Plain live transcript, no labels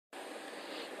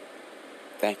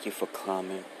Thank you for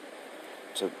coming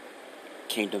to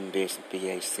Kingdom Business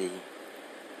BAC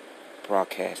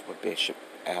broadcast with Bishop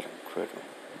Adam Criddle.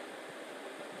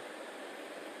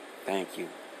 Thank you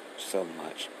so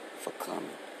much for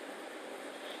coming.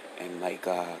 And may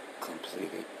God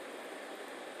complete it.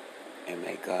 And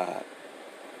may God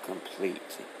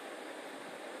complete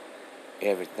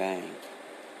everything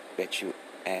that you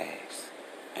ask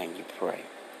and you pray.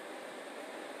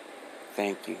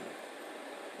 Thank you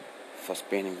for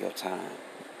spending your time.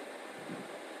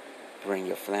 Bring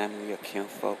your family, your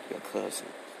kinfolk, your cousins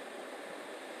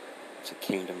to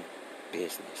Kingdom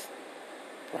Business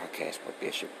broadcast with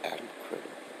Bishop Adam Criddle.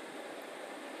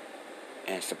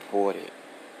 And support it.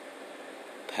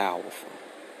 Powerful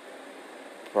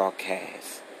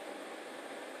broadcast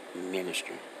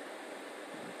ministry.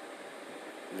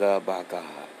 Love by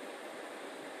God.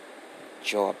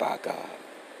 Joy by God.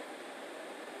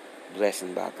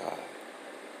 Blessing by God.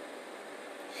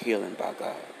 Healing by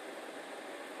God.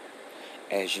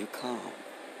 As you come,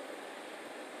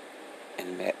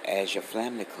 and as your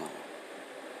family come,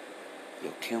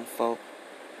 your kinfolk,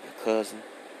 your cousin,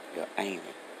 your auntie,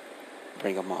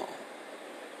 bring them on.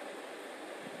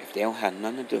 If they don't have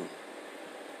nothing to do,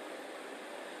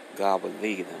 God will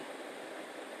lead them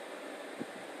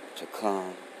to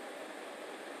come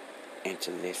and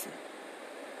to listen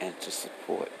and to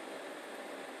support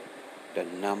the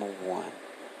number one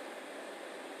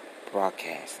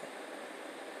broadcasting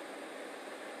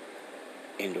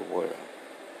in the world,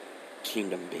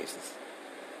 Kingdom Business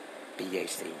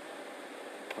BAC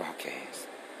broadcast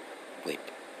with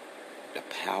the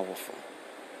powerful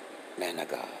man of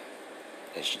God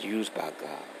that's used by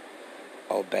God,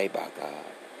 obeyed by God,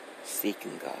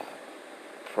 seeking God,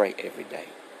 pray every day,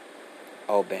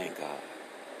 obeying God.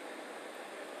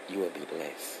 You will be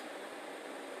blessed.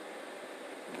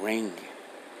 Bring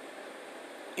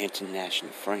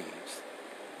international friends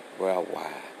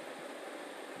worldwide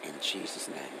in Jesus'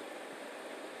 name.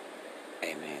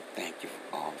 Amen. Thank you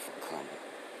all for coming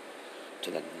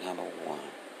to the number one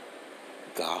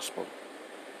gospel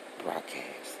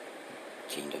broadcast,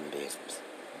 Kingdom Business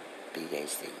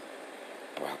BAC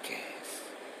broadcast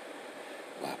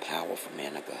by powerful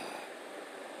man of God,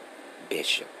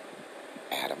 Bishop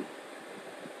Adam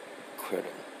Criddle.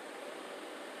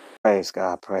 Praise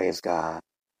God, praise God.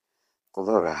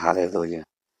 Glory, hallelujah.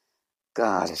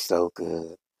 God is so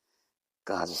good.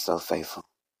 God is so faithful.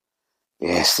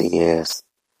 Yes, He is.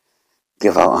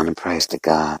 Give all honor and praise to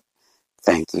God.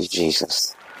 Thank you,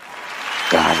 Jesus.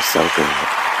 God is so good.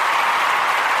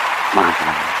 My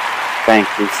God. Thank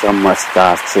you so much,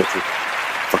 God's children,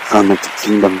 for coming to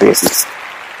Kingdom Business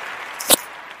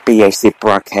BAC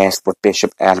broadcast with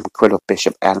Bishop Adam Criddle,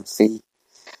 Bishop Adam C.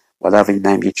 Whatever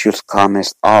name you choose to call me,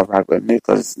 it's all right with me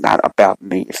because it's not about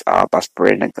me. It's all about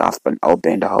spreading the gospel and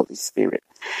obeying the Holy Spirit.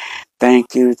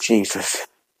 Thank you, Jesus.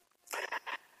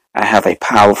 I have a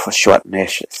powerful short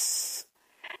message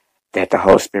that the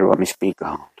Holy Spirit want me to speak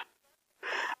on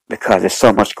because there's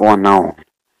so much going on.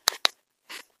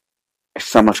 There's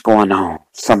so much going on.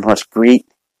 So much greed,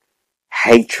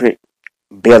 hatred,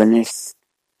 bitterness,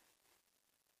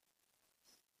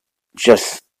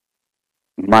 just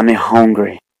money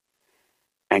hungry.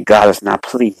 And God is not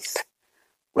pleased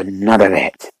with none of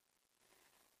that.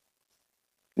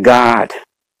 God,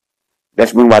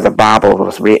 that's why the Bible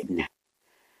was written,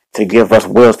 to give us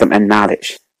wisdom and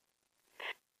knowledge.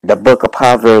 The book of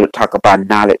Proverbs talk about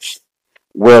knowledge,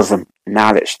 wisdom,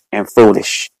 knowledge, and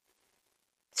foolish,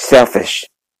 selfish,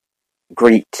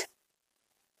 greed.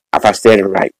 If I said it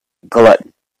right,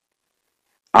 glutton.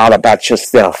 All about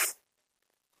yourself.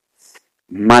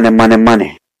 Money, money,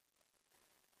 money.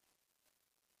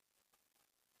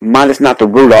 Money is not the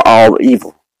root of all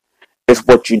evil. It's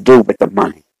what you do with the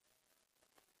money.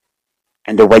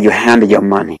 And the way you handle your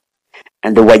money.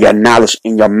 And the way your knowledge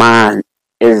in your mind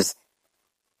is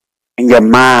in your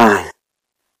mind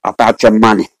about your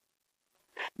money.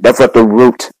 That's what the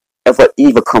root of what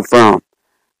evil comes from,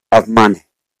 of money.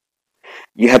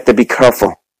 You have to be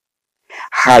careful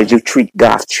how you treat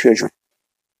God's children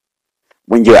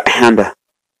when you handle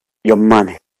your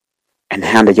money and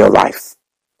handle your life.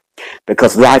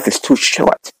 Because life is too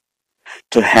short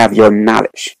to have your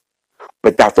knowledge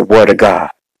without the word of God.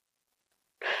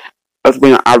 That's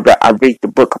when I read the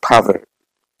book of Proverbs.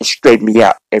 It straightens me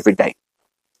out every day.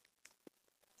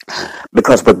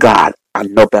 Because with God, I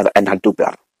know better and I do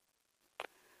better.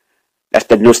 That's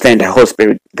the new thing that Holy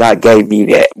Spirit, God gave me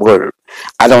that word.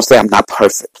 I don't say I'm not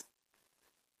perfect.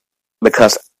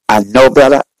 Because I know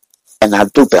better and I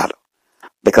do better.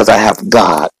 Because I have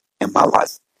God in my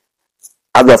life.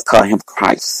 I love calling him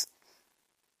Christ.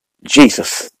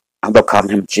 Jesus. I love calling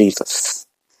him Jesus.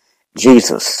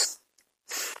 Jesus.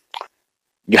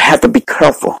 You have to be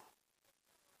careful.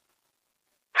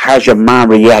 How's your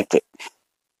mind reacted?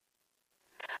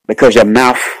 Because your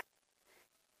mouth,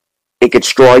 it could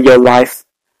destroy your life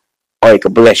or it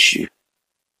could bless you.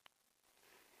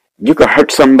 You could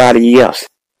hurt somebody else,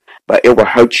 but it will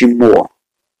hurt you more.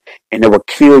 And it will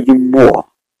kill you more.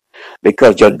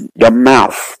 Because your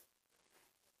mouth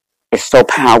is so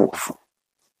powerful.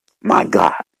 My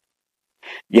God.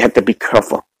 You have to be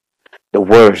careful the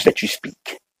words that you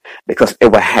speak. Because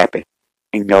it will happen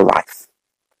in your life.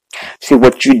 See,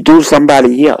 what you do to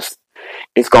somebody else,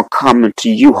 it's going to come into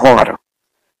you harder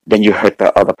than you hurt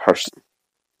the other person.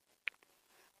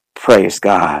 Praise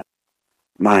God.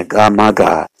 My God, my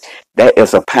God. That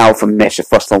is a powerful message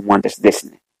for someone that's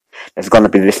listening. That's going to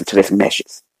be listening to this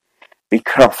message. Be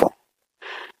careful.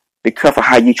 Be careful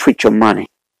how you treat your money.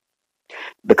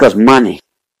 Because money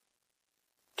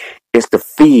is to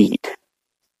feed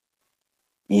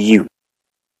you.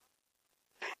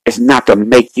 It's not to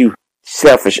make you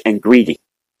selfish and greedy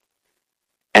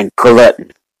and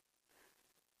glutton.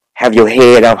 Have your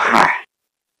head up high.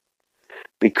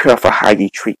 Be careful how you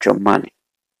treat your money.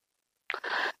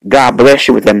 God bless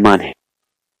you with that money.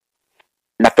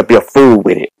 Not to be a fool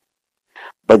with it.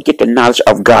 But get the knowledge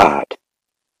of God.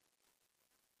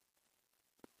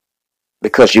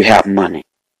 Because you have money.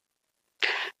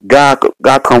 God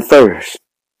come first.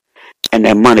 And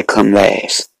that money come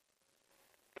last.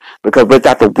 Because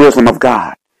without the wisdom of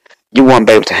God, you won't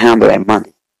be able to handle that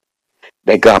money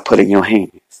that God put in your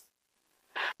hands.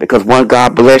 Because when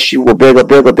God bless you with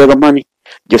bigger money,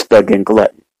 you start getting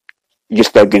glutton. You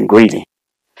start getting greedy.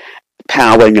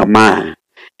 Power in your mind.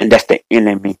 And that's the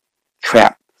enemy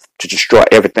trap to destroy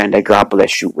everything that God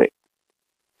bless you with.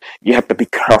 You have to be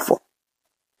careful.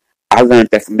 I learned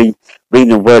that from me reading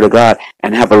the Word of God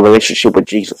and have a relationship with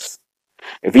Jesus.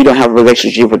 If you don't have a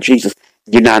relationship with Jesus,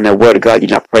 you're not in the Word of God,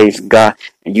 you're not praising God,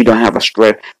 and you don't have a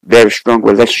very strong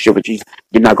relationship with Jesus,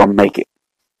 you're not going to make it.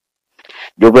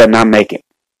 You will not make it.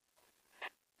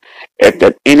 If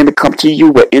the enemy comes to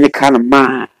you with any kind of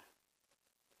mind,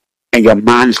 and your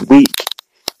mind is weak,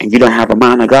 and you don't have a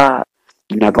mind of God,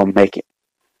 you're not going to make it.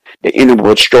 The enemy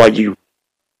will destroy you.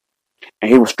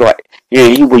 And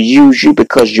he will use you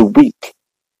because you're weak.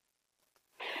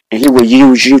 And he will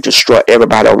use you to destroy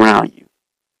everybody around you.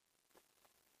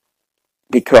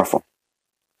 Be careful.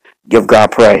 Give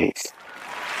God praise.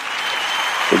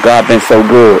 But God been so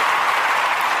good.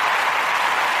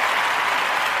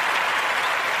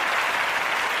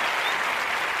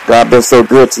 God been so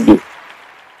good to you.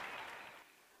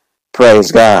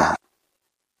 Praise God.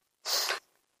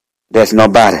 There's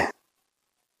nobody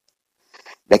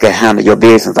that can handle your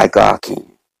business like God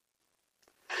can.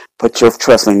 Put your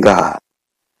trust in God.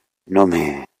 No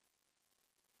man.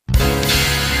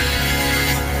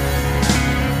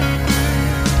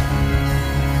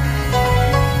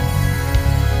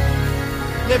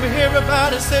 Let me hear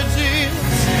everybody say Jesus.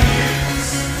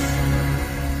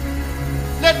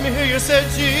 Let me hear you say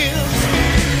Jesus.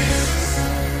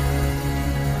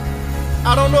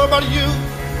 I don't know about you,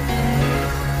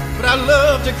 but I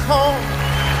love to call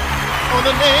on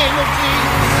the name of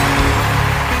Jesus,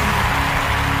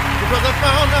 because I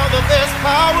found out that there's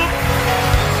power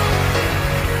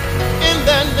in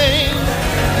that name.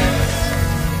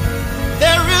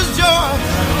 There is joy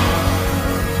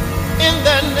in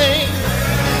that name.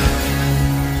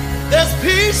 There's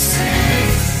peace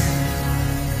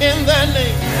in that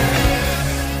name.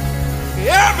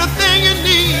 Everything you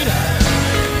need,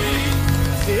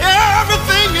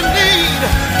 everything you need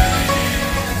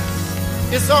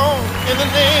is on in the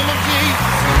name of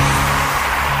Jesus.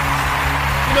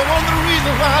 You know, one of the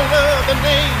reasons why I love the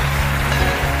name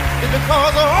is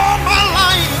because all of my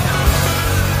life,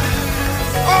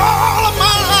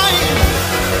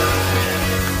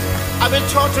 I've been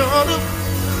taught to honor,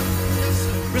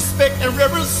 respect, and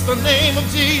reverence the name of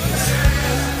Jesus.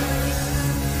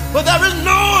 But there is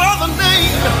no other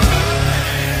name.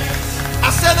 I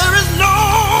said there is no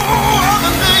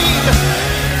other name.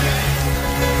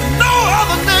 No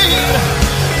other name.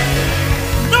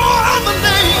 No other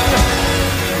name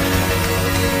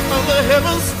of the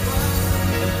heavens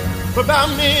whereby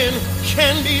men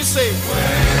can be saved.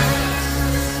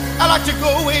 I like to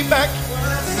go way back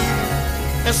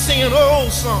and sing an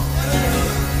old song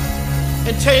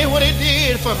and tell you what he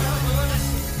did for me.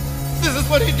 This is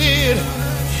what he did.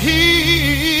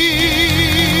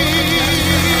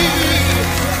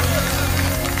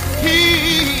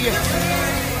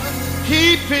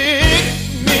 He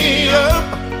picked me up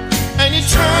and he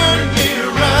turned me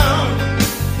around.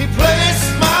 He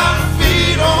placed my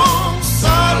feet on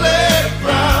solid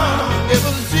ground. It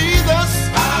was Jesus.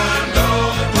 I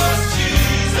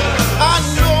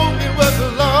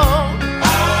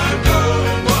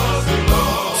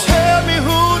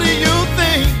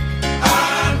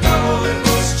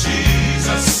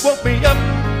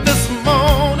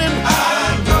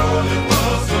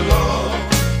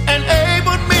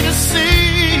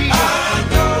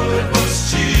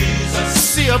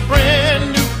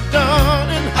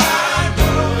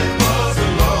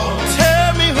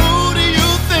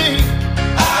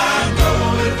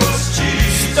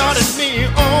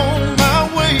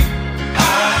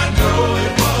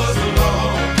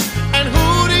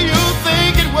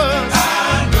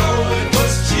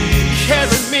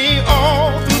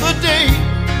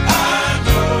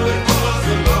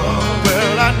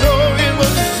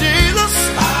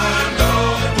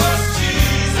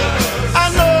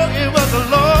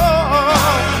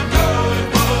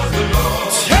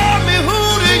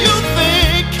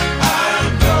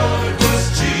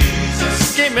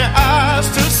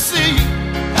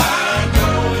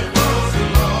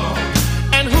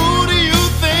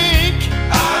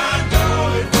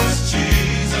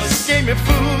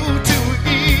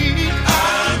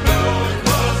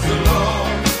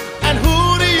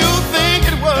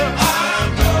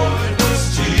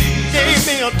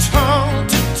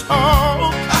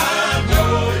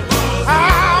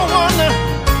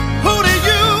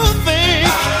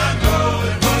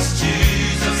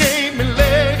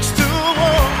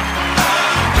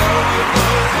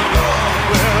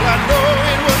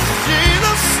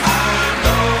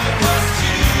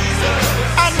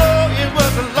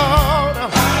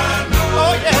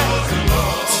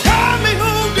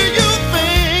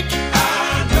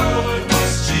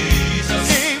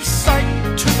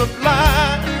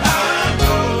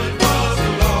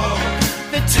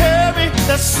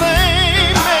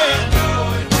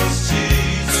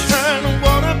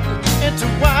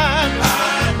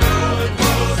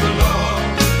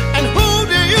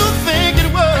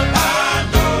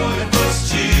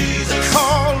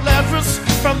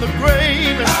the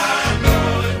grave. I know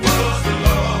it was the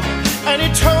Lord. And he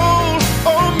told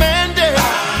old man Dave,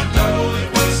 I know it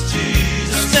was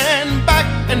Jesus. stand back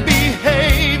and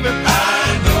behave. I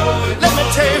know it Let me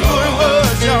tell you who it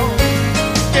was, y'all.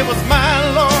 It was my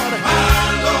Lord.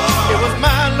 my Lord. It was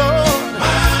my Lord.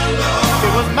 My Lord.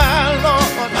 It was my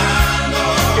Lord. My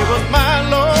Lord. It was my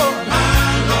Lord. My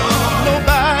Lord.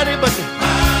 Nobody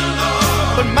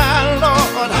but my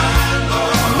Lord.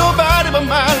 Nobody but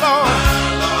my Lord.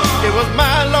 It was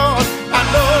my Lord. I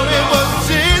know it was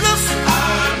Jesus.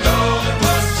 I know it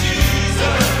was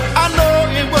Jesus. I know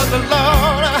it was the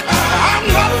Lord. I'm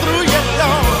not through yet,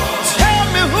 y'all. Tell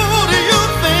me, who do you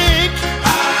think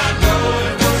I know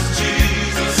it was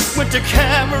Jesus. went to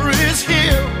Calvary's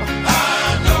hill?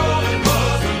 I know it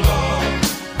was the Lord.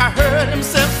 I heard him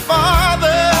say, Father,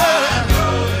 I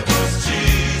know it was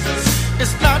Jesus.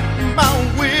 it's not my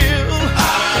will.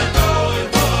 I know it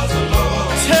was the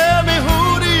Lord. Tell me, who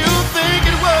do you think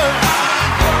it was I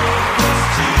know it was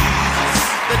Jesus.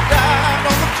 that died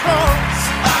on the cross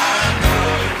I know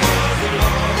it was the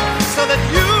Lord. so that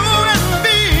you and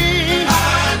me,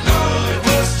 I know it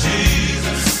was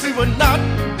Jesus. we would not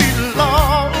be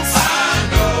lost? I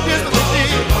know Here's it what they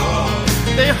was the did.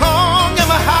 Lord. They hung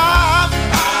him high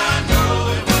I know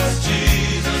it was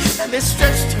Jesus. and they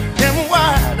stretched him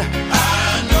wide.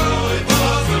 I know it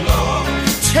was the Lord.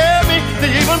 Tell me,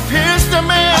 they even pierced a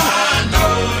man, I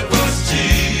know it was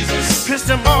Jesus. pierced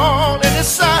him all in his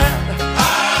side.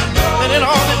 I know And then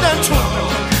all they done to him,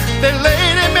 they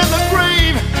laid him in the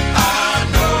grave. I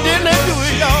know Didn't they do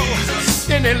it, y'all?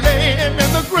 Then they laid him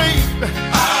in the grave.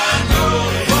 I know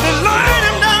it They laid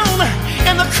him down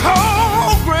in the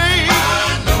cold grave.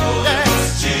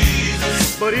 was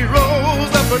Jesus. But he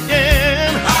rose up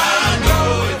again. I know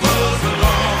it was the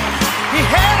Lord. He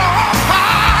had all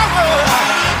power.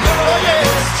 Oh,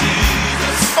 yes.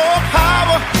 Jesus. All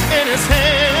power in his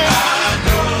hand.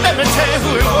 Let me tell you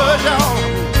who it was, y'all.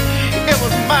 It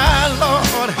was my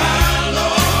Lord.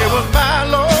 It was my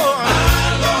Lord.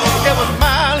 It was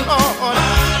my Lord.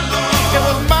 It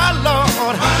was my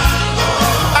Lord.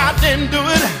 I didn't do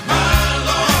it,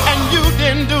 and you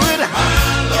didn't do it.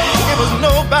 It was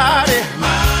nobody,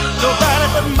 nobody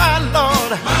but my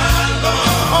Lord.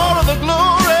 All of the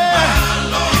glory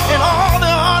and all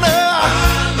the honor,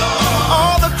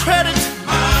 all the credit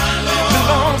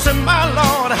belongs to my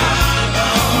Lord.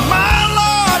 My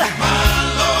Lord,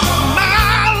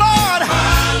 my Lord,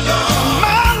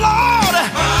 my Lord,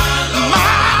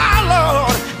 my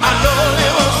Lord. I know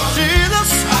it was Jesus.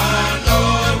 I know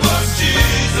it was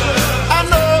Jesus. I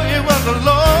know it was the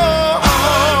Lord.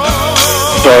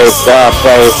 Praise God,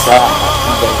 praise God.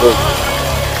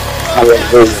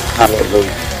 Hallelujah,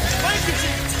 hallelujah. Thank you,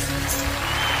 Jesus.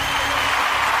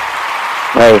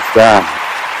 Praise God.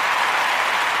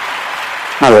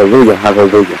 Hallelujah,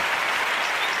 hallelujah.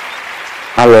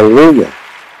 Hallelujah.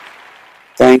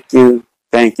 Thank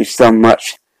you so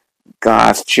much,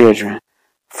 God's children,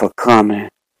 for coming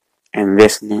and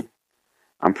listening.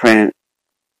 I'm praying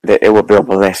that it will be a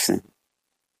blessing,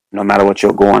 no matter what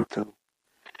you're going through.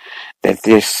 That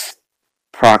this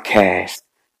broadcast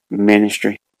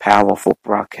ministry, powerful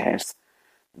broadcast,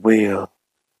 will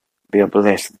be a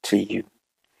blessing to you.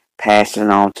 Pass it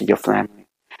on to your family,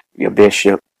 your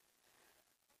bishop,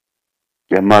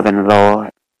 your mother-in-law,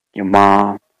 your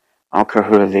mom. I don't care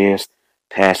who it is.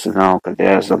 Pass it on, because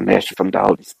there's a message from the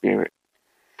Holy Spirit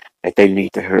that they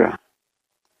need to hear.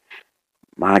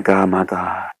 My God, my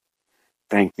God.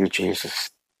 Thank you,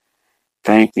 Jesus.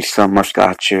 Thank you so much,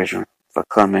 God's children, for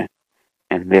coming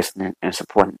and listening and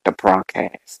supporting the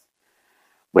broadcast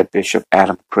with Bishop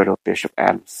Adam Criddle, Bishop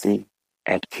Adam C.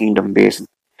 at Kingdom Business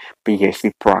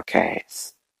BAC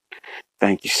broadcast.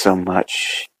 Thank you so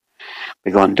much.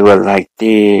 We're going to do it like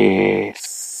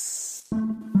this.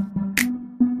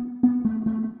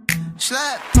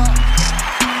 Slap.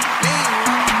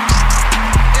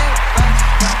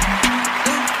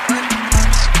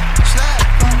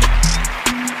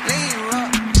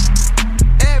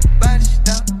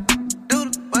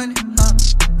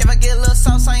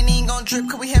 Drip,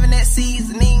 cause we having that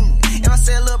seasoning. If I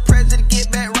say a little prayer to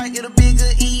get back right, it'll be a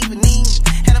good evening.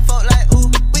 And I folk like, ooh,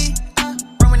 we are,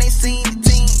 from when they seen the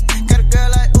team. Got a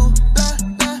girl like, ooh, la,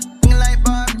 la, thinking like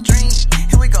Barbie Dream.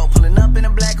 Here we go, pulling up in a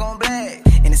black on black.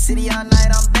 In the city all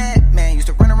night, I'm bad, man. Used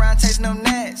to run around chasing them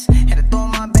gnats. Had to throw 'em